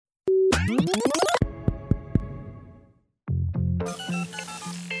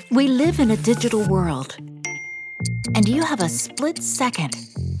We live in a digital world, and you have a split second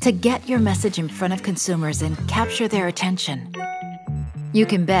to get your message in front of consumers and capture their attention. You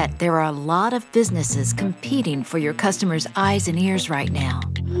can bet there are a lot of businesses competing for your customers' eyes and ears right now.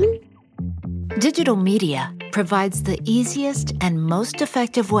 Digital media provides the easiest and most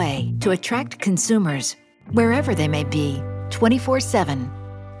effective way to attract consumers wherever they may be, 24/7,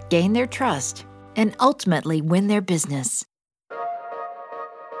 gain their trust, and ultimately win their business.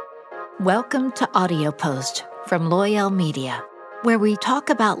 Welcome to Audio Post from Loyal Media, where we talk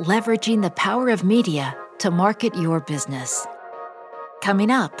about leveraging the power of media to market your business. Coming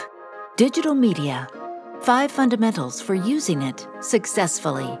up, digital media, 5 fundamentals for using it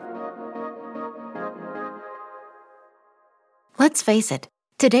successfully. Let's face it,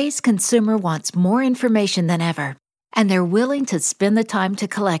 today's consumer wants more information than ever, and they're willing to spend the time to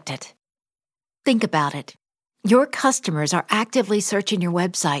collect it. Think about it. Your customers are actively searching your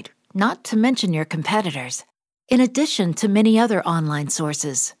website, not to mention your competitors. In addition to many other online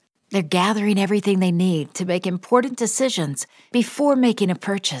sources, they're gathering everything they need to make important decisions before making a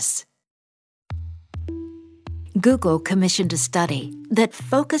purchase. Google commissioned a study that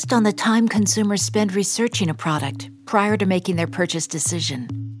focused on the time consumers spend researching a product prior to making their purchase decision.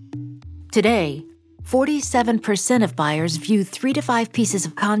 Today, 47% of buyers view 3 to 5 pieces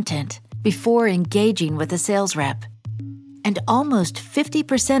of content before engaging with a sales rep. And almost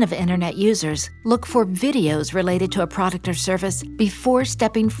 50% of internet users look for videos related to a product or service before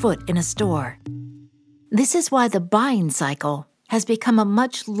stepping foot in a store. This is why the buying cycle has become a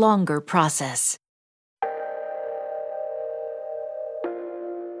much longer process.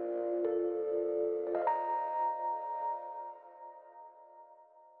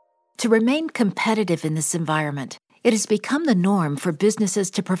 To remain competitive in this environment, it has become the norm for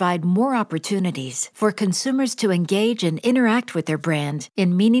businesses to provide more opportunities for consumers to engage and interact with their brand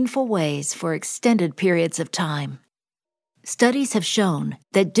in meaningful ways for extended periods of time. Studies have shown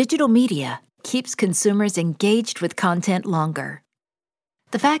that digital media keeps consumers engaged with content longer.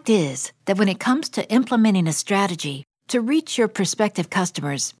 The fact is that when it comes to implementing a strategy to reach your prospective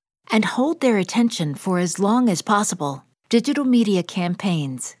customers and hold their attention for as long as possible, digital media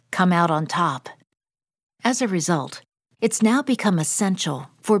campaigns come out on top. As a result, it's now become essential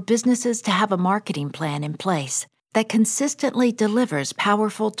for businesses to have a marketing plan in place that consistently delivers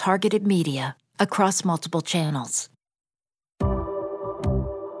powerful targeted media across multiple channels.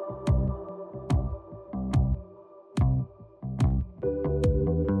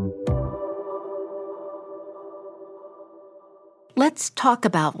 Let's talk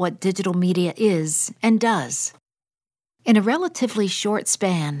about what digital media is and does. In a relatively short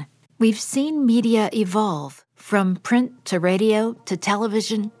span, we've seen media evolve from print to radio to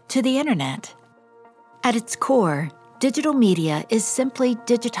television to the internet. At its core, digital media is simply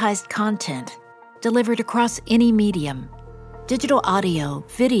digitized content delivered across any medium. Digital audio,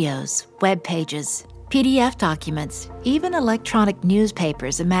 videos, web pages, PDF documents, even electronic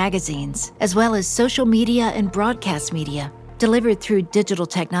newspapers and magazines, as well as social media and broadcast media delivered through digital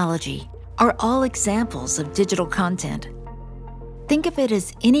technology, are all examples of digital content. Think of it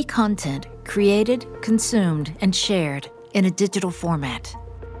as any content created, consumed, and shared in a digital format.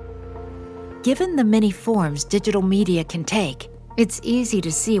 Given the many forms digital media can take, it's easy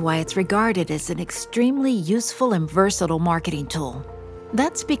to see why it's regarded as an extremely useful and versatile marketing tool.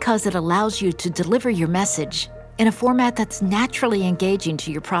 That's because it allows you to deliver your message in a format that's naturally engaging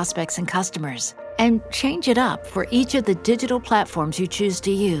to your prospects and customers, and change it up for each of the digital platforms you choose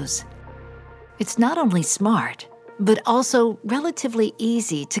to use. It's not only smart, but also relatively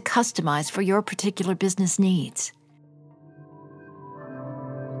easy to customize for your particular business needs.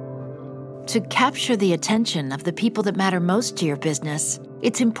 To capture the attention of the people that matter most to your business,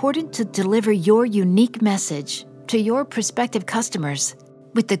 it's important to deliver your unique message to your prospective customers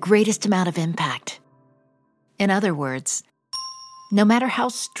with the greatest amount of impact. In other words, no matter how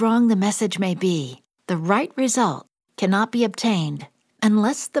strong the message may be, the right result cannot be obtained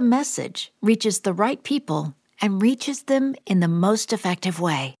unless the message reaches the right people and reaches them in the most effective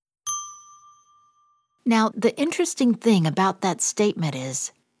way. Now, the interesting thing about that statement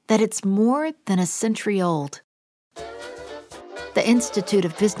is that it's more than a century old. The Institute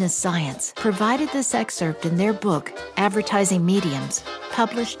of Business Science provided this excerpt in their book, Advertising Mediums,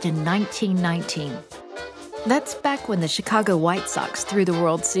 published in 1919. That's back when the Chicago White Sox threw the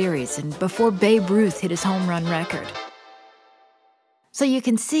World Series and before Babe Ruth hit his home run record. So you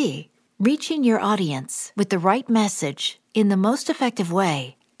can see, reaching your audience with the right message in the most effective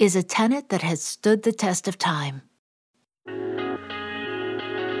way is a tenet that has stood the test of time.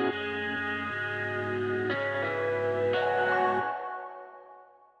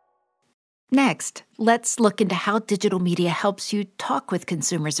 Next, let's look into how digital media helps you talk with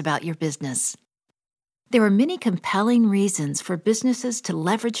consumers about your business. There are many compelling reasons for businesses to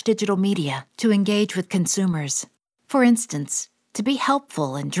leverage digital media to engage with consumers. For instance, to be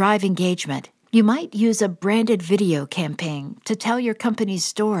helpful and drive engagement, you might use a branded video campaign to tell your company's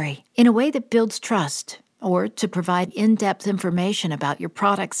story in a way that builds trust, or to provide in-depth information about your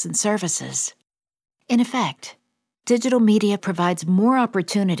products and services. In effect, digital media provides more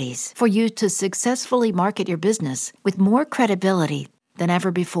opportunities for you to successfully market your business with more credibility than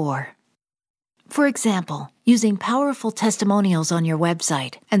ever before. For example, using powerful testimonials on your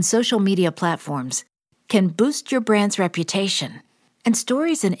website and social media platforms can boost your brand's reputation, and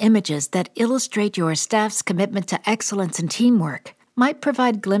stories and images that illustrate your staff's commitment to excellence and teamwork might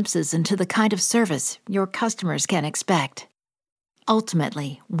provide glimpses into the kind of service your customers can expect.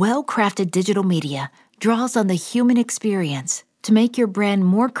 Ultimately, well-crafted digital media draws on the human experience to make your brand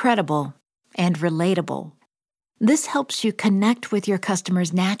more credible and relatable. This helps you connect with your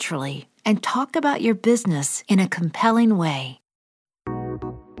customers naturally and talk about your business in a compelling way.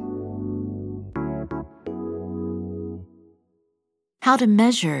 How to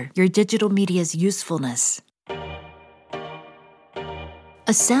measure your digital media's usefulness.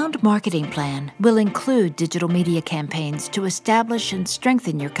 A sound marketing plan will include digital media campaigns to establish and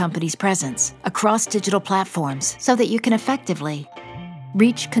strengthen your company's presence across digital platforms so that you can effectively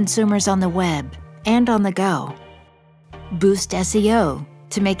reach consumers on the web and on the go, boost SEO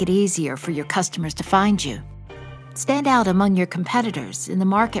to make it easier for your customers to find you, stand out among your competitors in the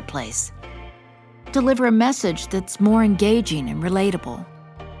marketplace, deliver a message that's more engaging and relatable,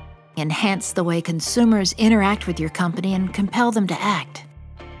 enhance the way consumers interact with your company and compel them to act,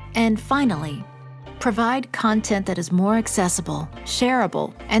 and finally, provide content that is more accessible,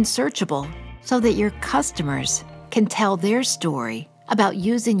 shareable, and searchable so that your customers can tell their story about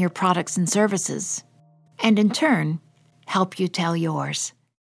using your products and services, and in turn, help you tell yours.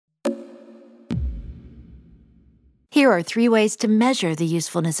 Here are 3 ways to measure the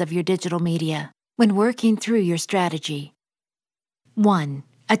usefulness of your digital media when working through your strategy. 1.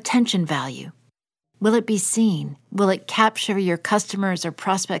 Attention value. Will it be seen? Will it capture your customers' or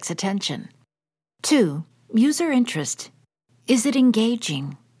prospects' attention? 2. User interest. Is it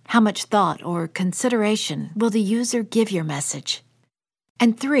engaging? How much thought or consideration will the user give your message?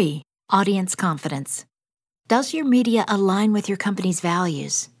 And 3. Audience confidence. Does your media align with your company's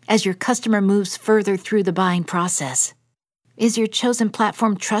values as your customer moves further through the buying process? Is your chosen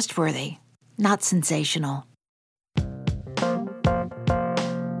platform trustworthy, not sensational?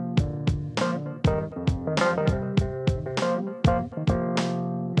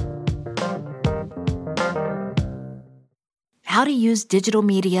 How to use digital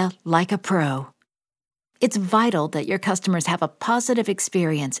media like a pro. It's vital that your customers have a positive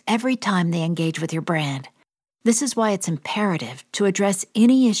experience every time they engage with your brand. This is why it's imperative to address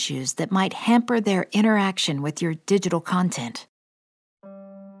any issues that might hamper their interaction with your digital content.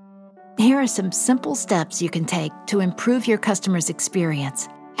 Here are some simple steps you can take to improve your customers' experience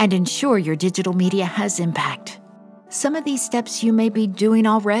and ensure your digital media has impact. Some of these steps you may be doing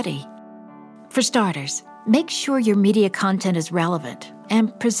already. For starters, make sure your media content is relevant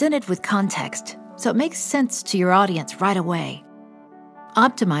and presented with context so it makes sense to your audience right away.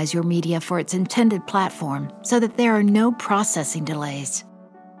 Optimize your media for its intended platform so that there are no processing delays.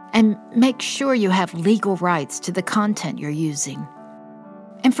 And make sure you have legal rights to the content you're using.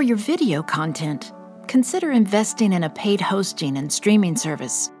 And for your video content, consider investing in a paid hosting and streaming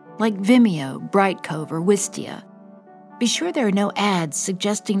service like Vimeo, Brightcove, or Wistia. Be sure there are no ads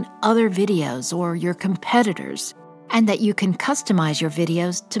suggesting other videos or your competitors, and that you can customize your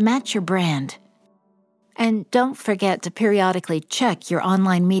videos to match your brand. And don't forget to periodically check your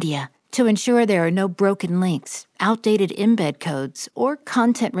online media to ensure there are no broken links, outdated embed codes, or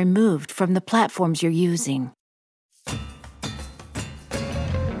content removed from the platforms you're using.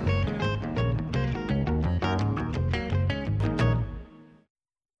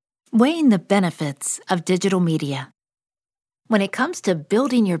 Weighing the benefits of digital media. When it comes to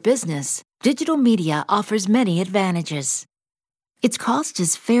building your business, digital media offers many advantages. Its cost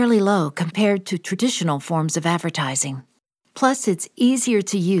is fairly low compared to traditional forms of advertising. Plus, it's easier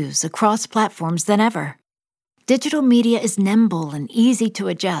to use across platforms than ever. Digital media is nimble and easy to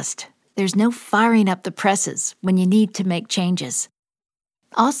adjust. There's no firing up the presses when you need to make changes.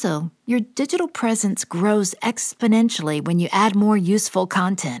 Also, your digital presence grows exponentially when you add more useful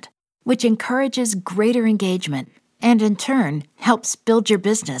content, which encourages greater engagement and, in turn, helps build your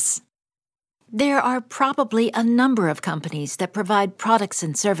business. There are probably a number of companies that provide products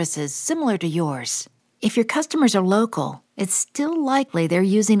and services similar to yours. If your customers are local, it's still likely they're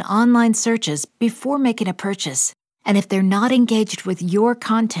using online searches before making a purchase. And if they're not engaged with your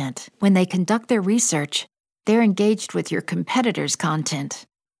content when they conduct their research, they're engaged with your competitors' content.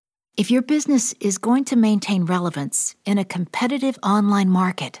 If your business is going to maintain relevance in a competitive online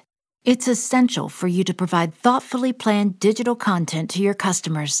market, it's essential for you to provide thoughtfully planned digital content to your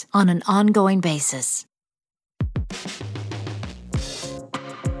customers on an ongoing basis.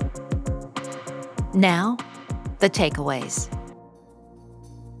 Now, the takeaways.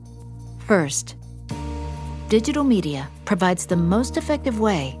 First, digital media provides the most effective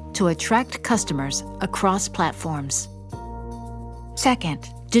way to attract customers across platforms. Second,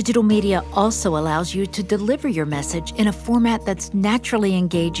 digital media also allows you to deliver your message in a format that's naturally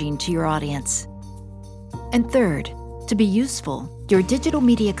engaging to your audience. And third, to be useful, your digital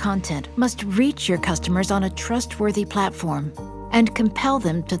media content must reach your customers on a trustworthy platform and compel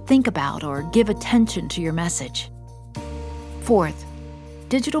them to think about or give attention to your message. Fourth,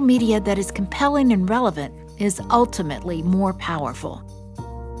 digital media that is compelling and relevant is ultimately more powerful.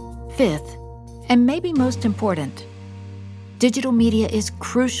 Fifth, and maybe most important, digital media is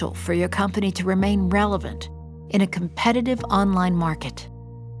crucial for your company to remain relevant in a competitive online market.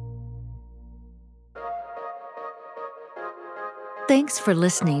 Thanks for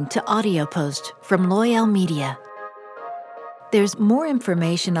listening to Audio Post from Loyal Media. There's more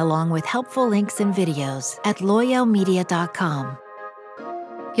information along with helpful links and videos at loyalmedia.com.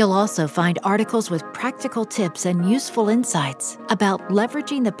 You'll also find articles with practical tips and useful insights about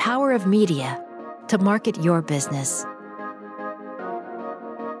leveraging the power of media to market your business.